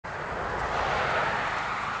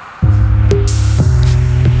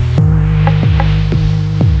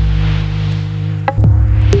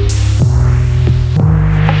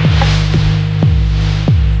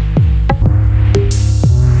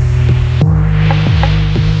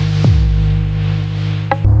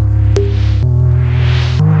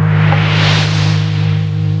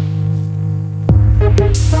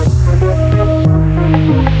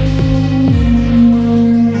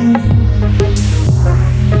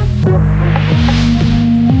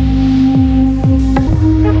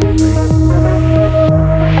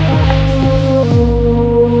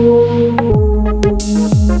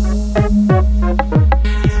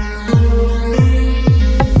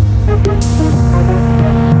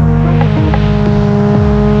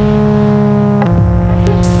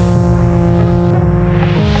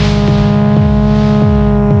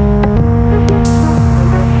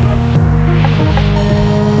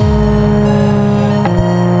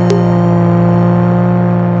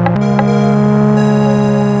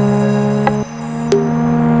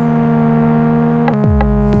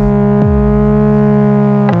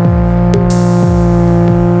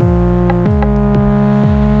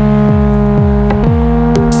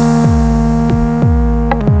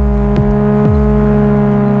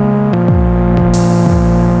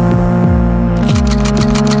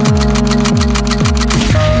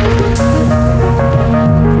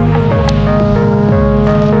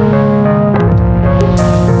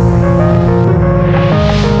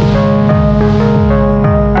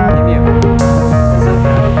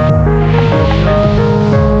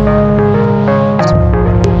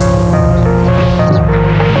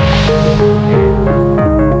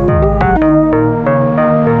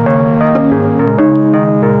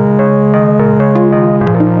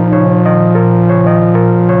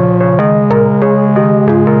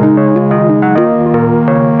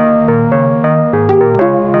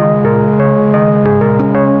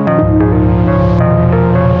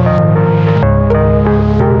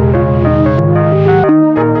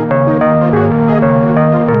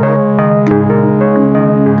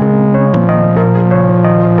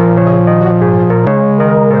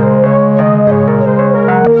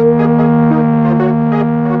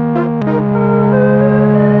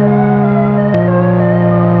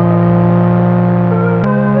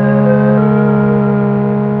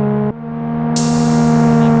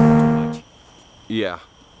Yeah.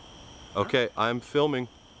 Okay, I'm filming.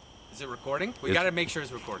 Is it recording? We gotta make sure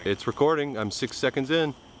it's recording. It's recording. I'm 6 seconds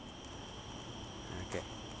in. Okay.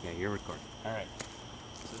 Yeah, you're recording. All right.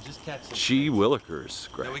 So just catch some. Gee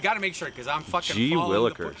willikers, Greg. No, we gotta make sure because I'm fucking Gee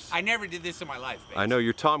following willikers. I never did this in my life, babe. I know,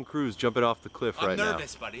 you're Tom Cruise jumping off the cliff right now. I'm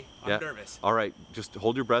nervous, buddy. I'm nervous. All right, just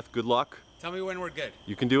hold your breath. Good luck. Tell me when we're good.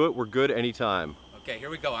 You can do it. We're good anytime. Okay, here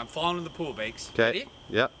we go. I'm falling in the pool, Bakes. Okay. Ready?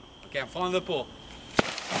 Yep. Okay, I'm falling in the pool.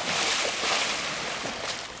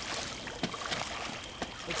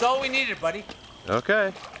 That's all we needed, buddy.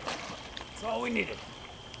 Okay. That's all we needed.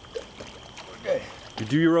 We're good. You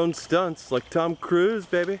do your own stunts like Tom Cruise,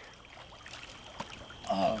 baby.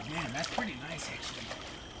 Oh man, that's pretty nice actually.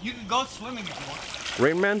 You can go swimming if you want.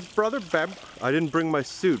 Rain Man's brother, babe. I didn't bring my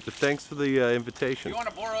suit, but thanks for the invitation. If you want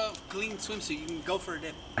to borrow a clean swimsuit, you can go for a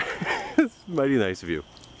dip. It's mighty nice of you.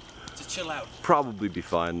 To chill out. Probably be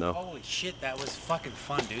fine though. Holy shit, that was fucking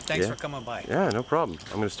fun, dude. Thanks for coming by. Yeah, no problem.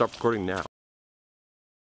 I'm gonna stop recording now.